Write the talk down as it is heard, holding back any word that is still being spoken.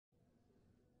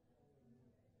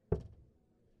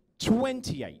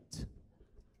28.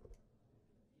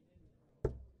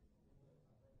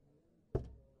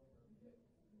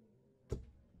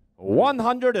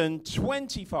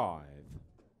 125.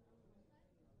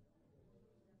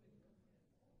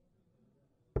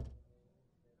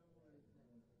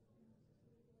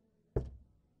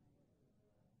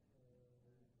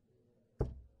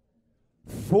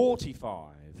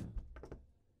 45.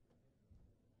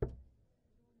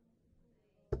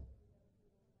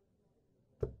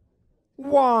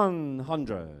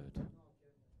 100.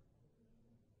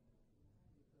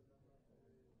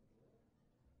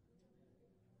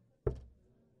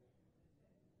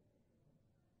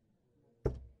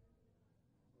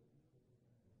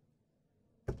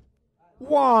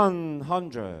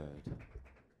 100.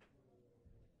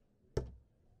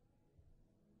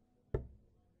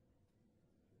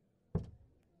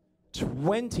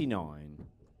 29.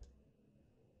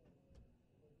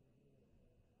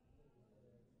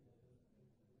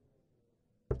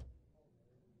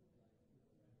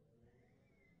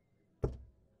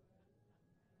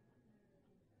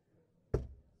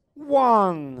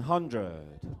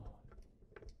 100.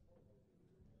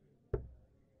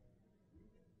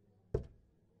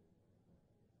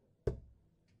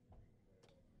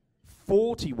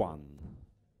 41.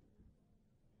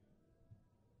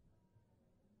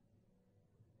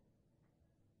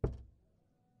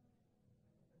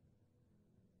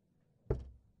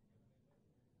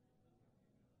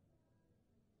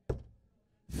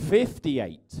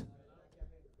 58.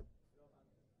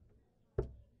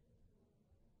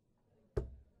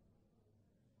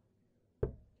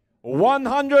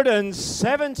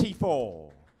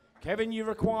 174. Kevin, you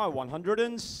require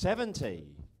 170.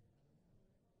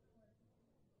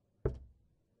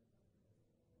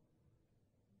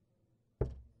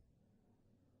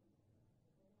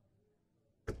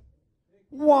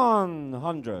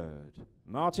 100.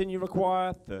 Martin, you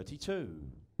require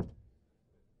 32.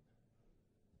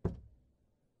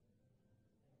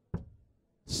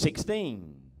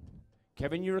 16.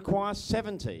 Kevin, you require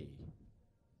 70.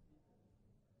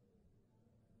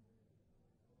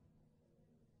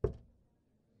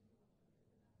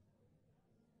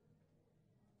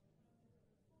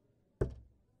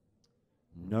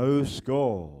 'No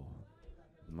score.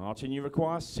 Martin, you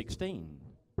require 16.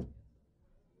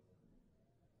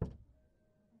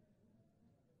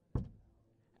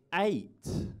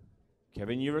 8.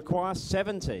 Kevin, you require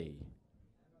 70.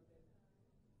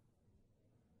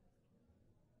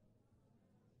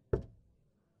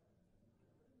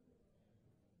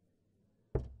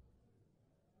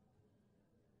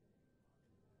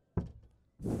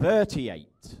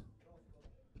 38.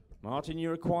 Martin,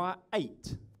 you require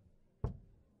 8.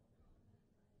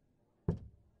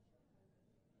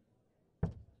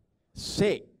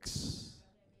 6.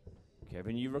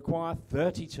 Kevin, you require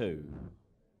 32.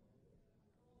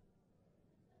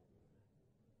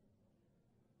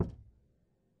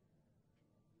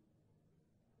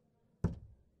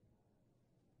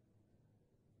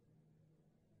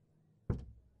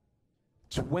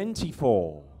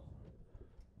 24.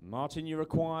 Martin, you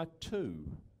require 2.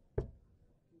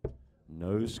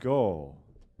 No score.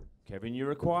 Kevin, you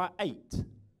require 8.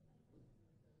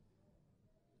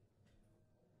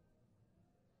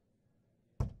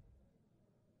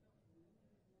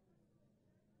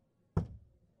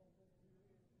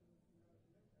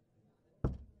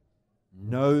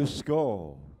 'No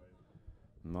score.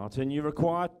 Martin, you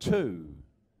require 2.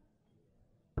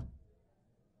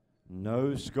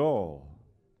 'No score.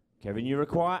 Kevin, you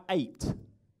require 8.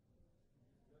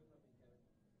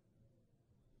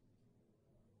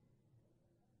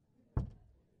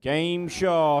 'Game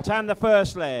shot and the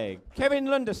first leg, Kevin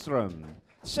Lundeström.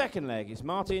 Second leg is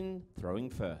Martin throwing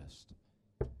first.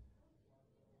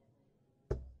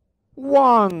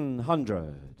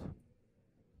 100.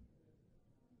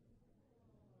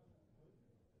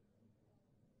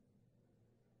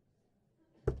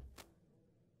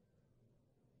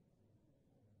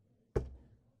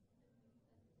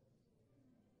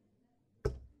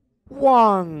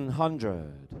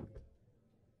 100.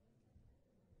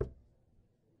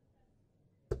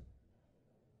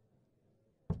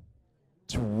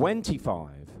 25.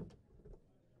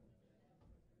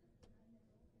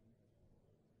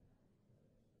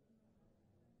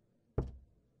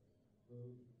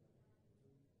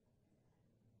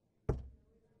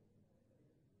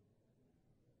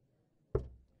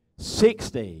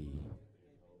 60.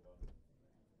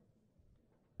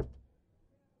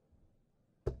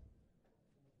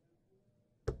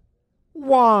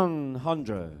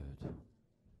 100.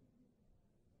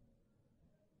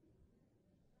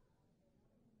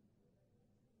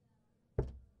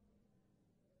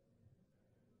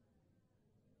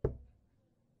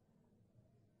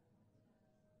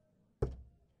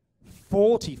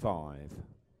 45.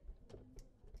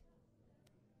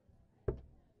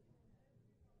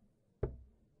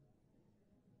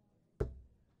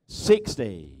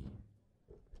 60.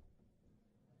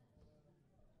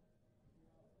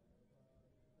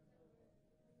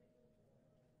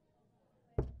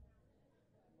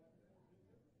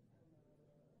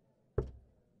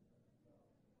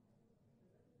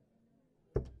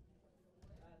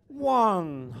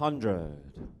 100.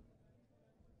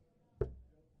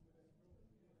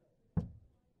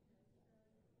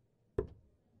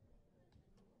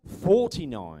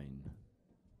 49.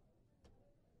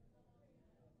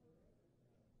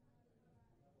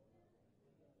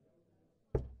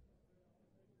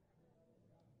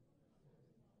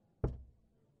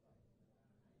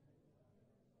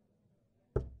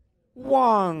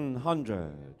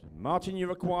 100. Martin, you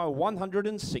require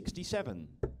 167.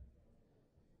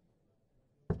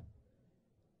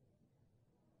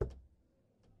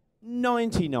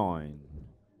 99.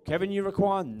 Kevin, you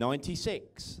require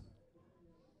 96.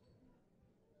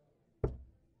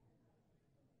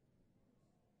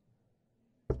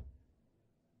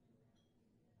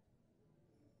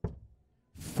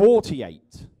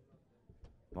 48.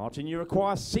 Martin, you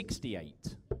require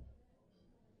 68.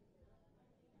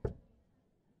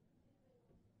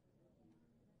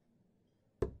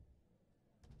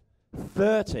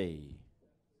 30.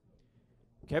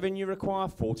 Kevin, you require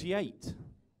 48.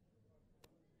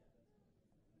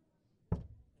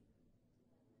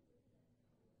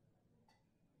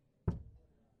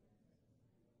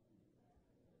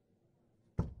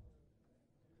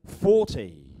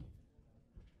 40.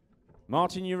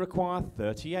 Martin, you require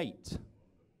 38.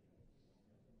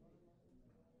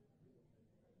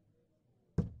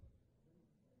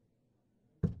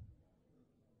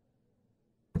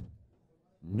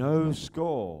 'No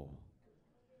score.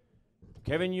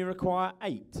 Kevin, you require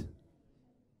 8.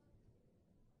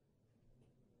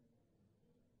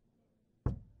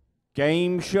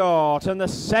 Game shot and the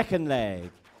second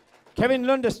leg. Kevin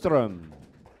Lundeström.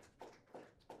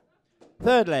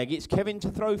 Third leg, it's Kevin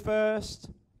to throw first.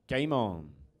 Game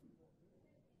on.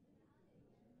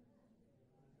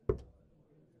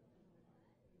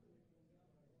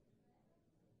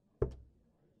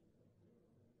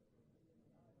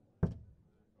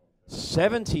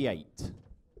 $78.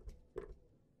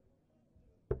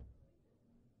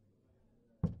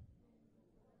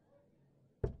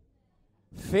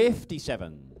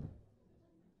 57.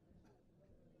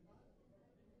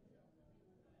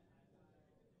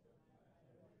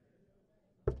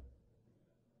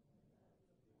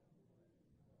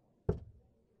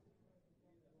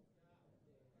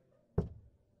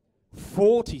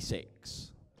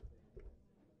 46.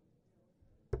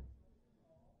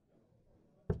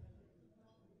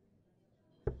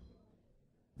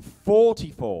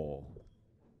 44.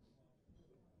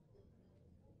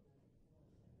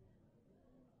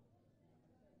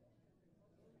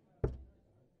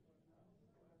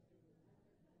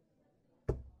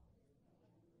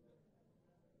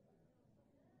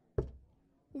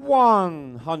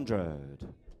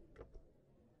 100.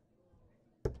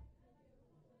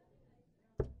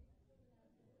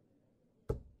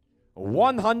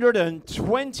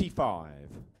 125.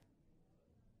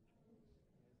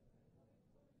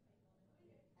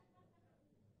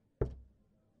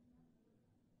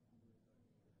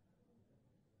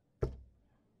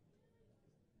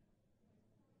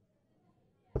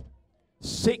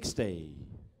 60.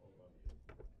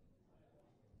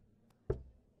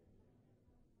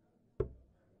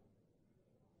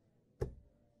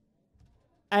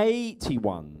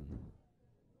 81.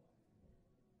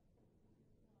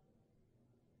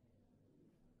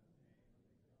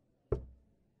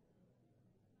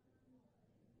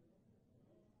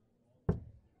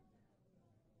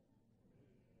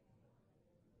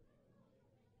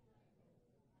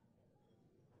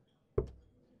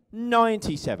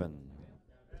 97.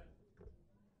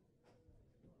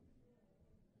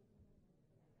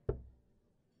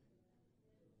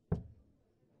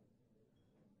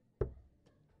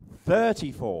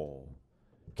 34.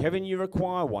 Kevin, you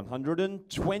require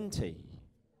 120.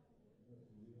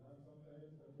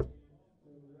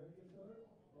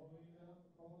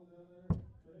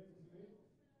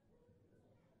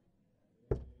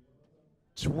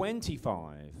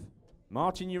 25.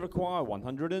 Martin, you require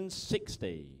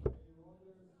 160.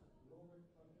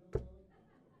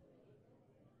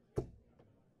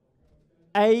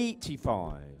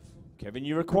 85. Kevin,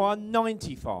 you require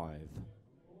 95.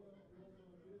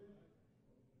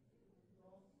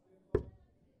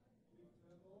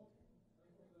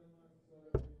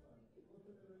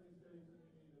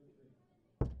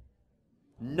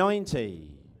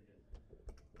 90.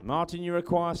 Martin, you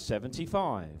require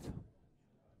 75.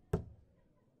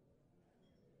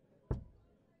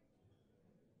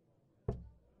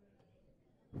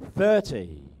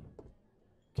 $30.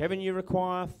 Kevin, you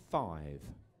require 5.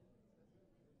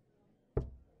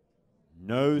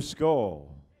 No score.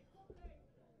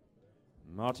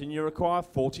 Martin, you require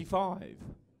 45.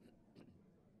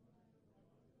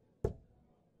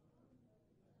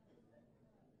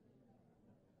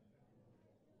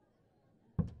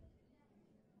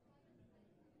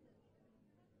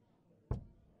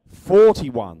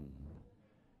 $41.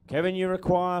 Kevin, you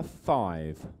require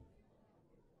 5.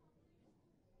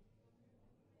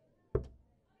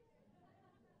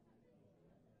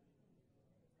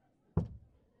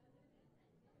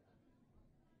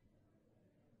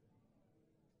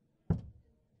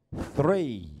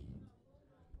 $3.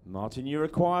 Martin, you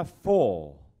require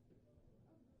 4.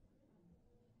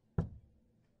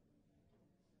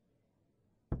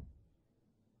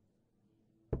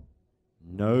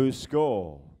 No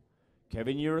score.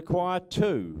 Kevin, you require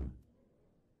 2.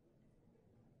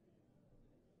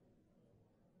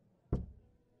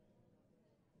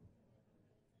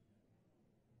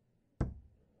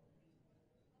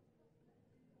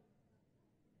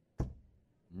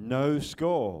 No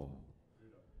score.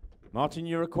 Martin,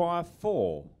 you require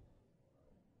 4.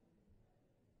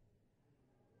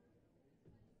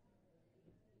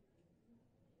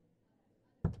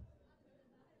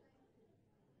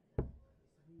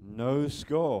 No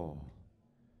score.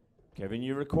 Kevin,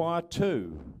 you require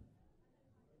 2.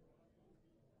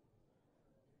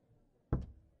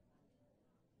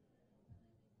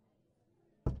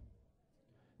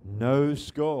 No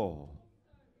score.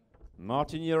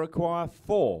 Martin, you require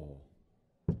 4.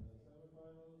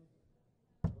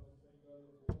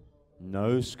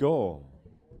 No score.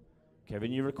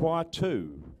 Kevin, you require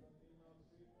 2.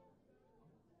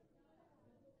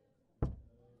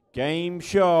 Game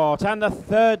shot, and the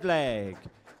third leg.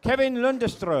 Kevin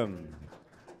Lundeström.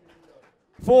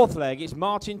 Fourth leg, it's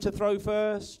Martin to throw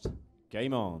first.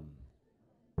 Game on.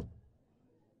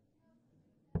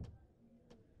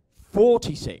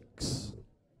 46.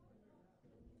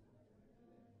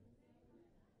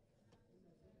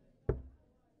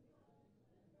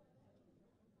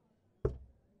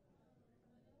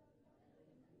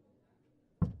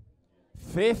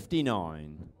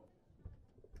 $59.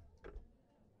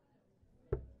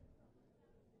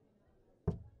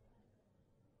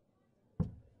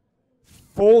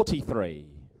 43.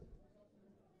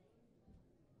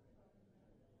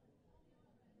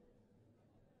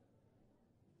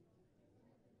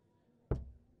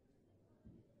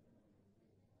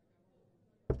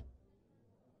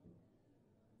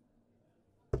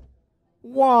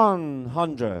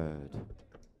 $100.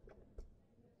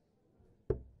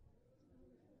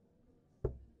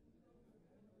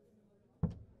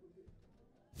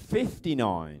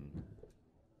 59.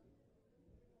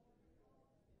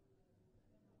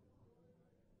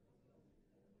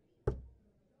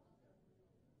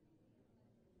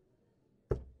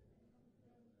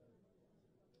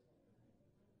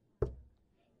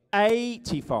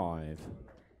 85.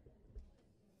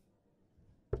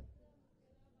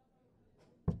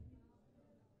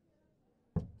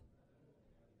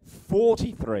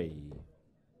 43.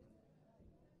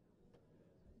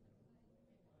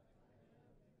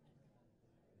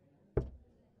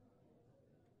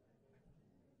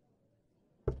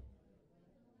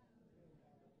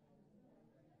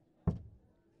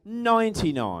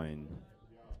 99.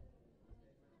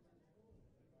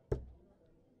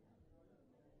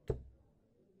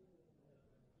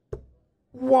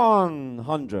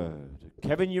 100.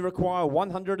 Kevin, you require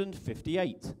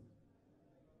 158.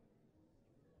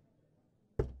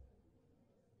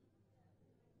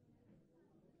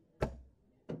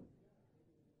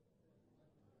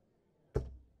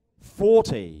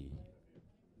 $40.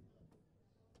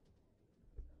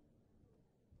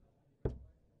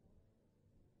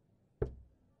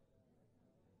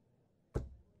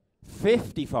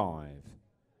 55.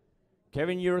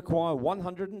 Kevin, you require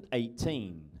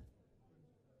 118.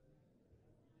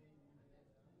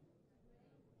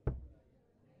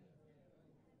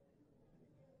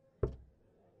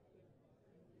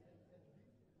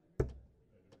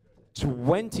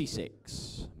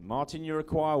 $26. Martin, you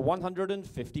require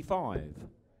 155.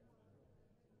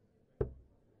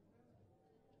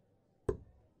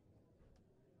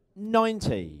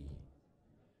 $90.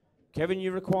 Kevin,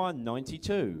 you require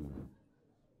 92.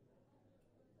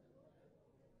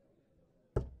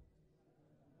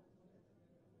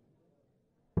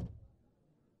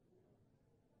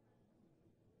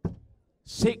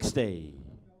 $60.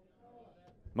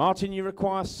 Martin, you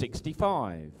require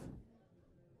 65.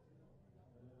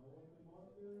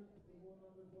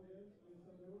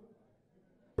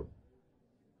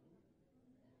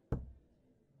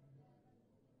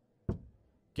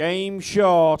 Game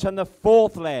shot, and the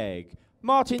fourth leg,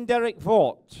 Maarten-Dirk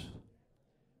Woord.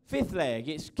 Fifth leg,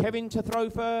 it's Kevin to throw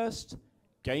first.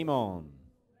 Game on.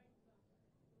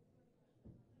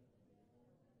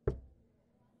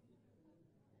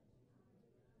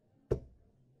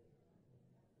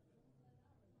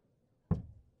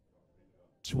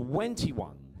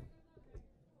 $21.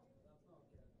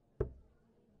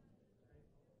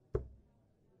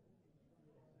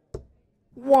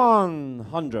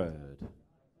 100.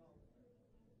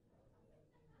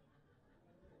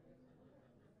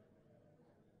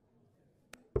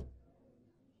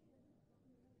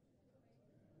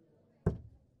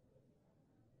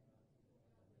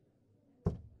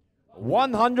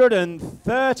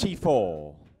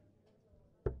 $134.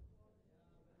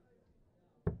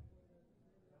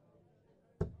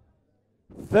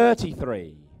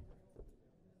 33.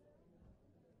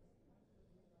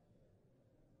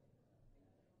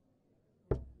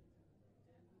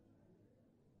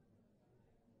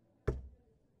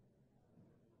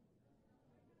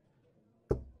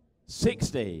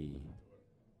 60.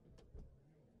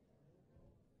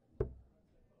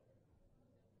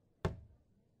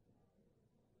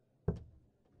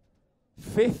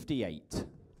 58.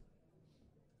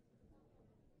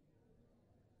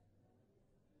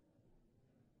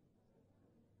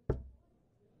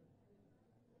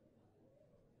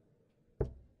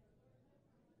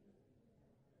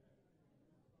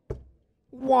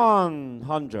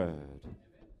 100.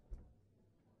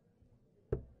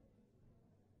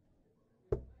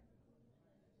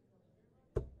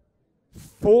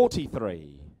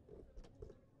 43.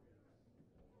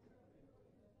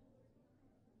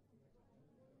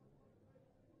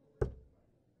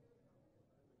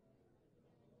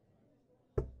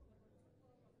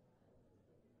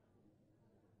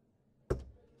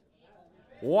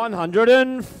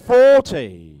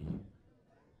 140.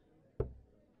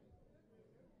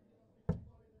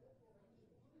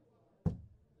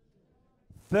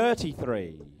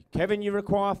 33. Kevin, you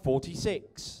require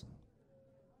 46.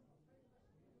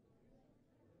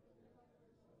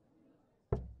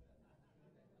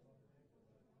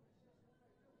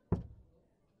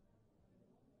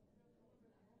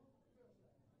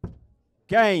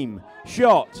 Game,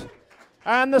 shot,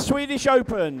 and the Swedish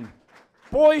Open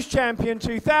Boys Champion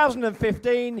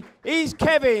 2015 is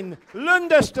Kevin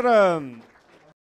Lundeström.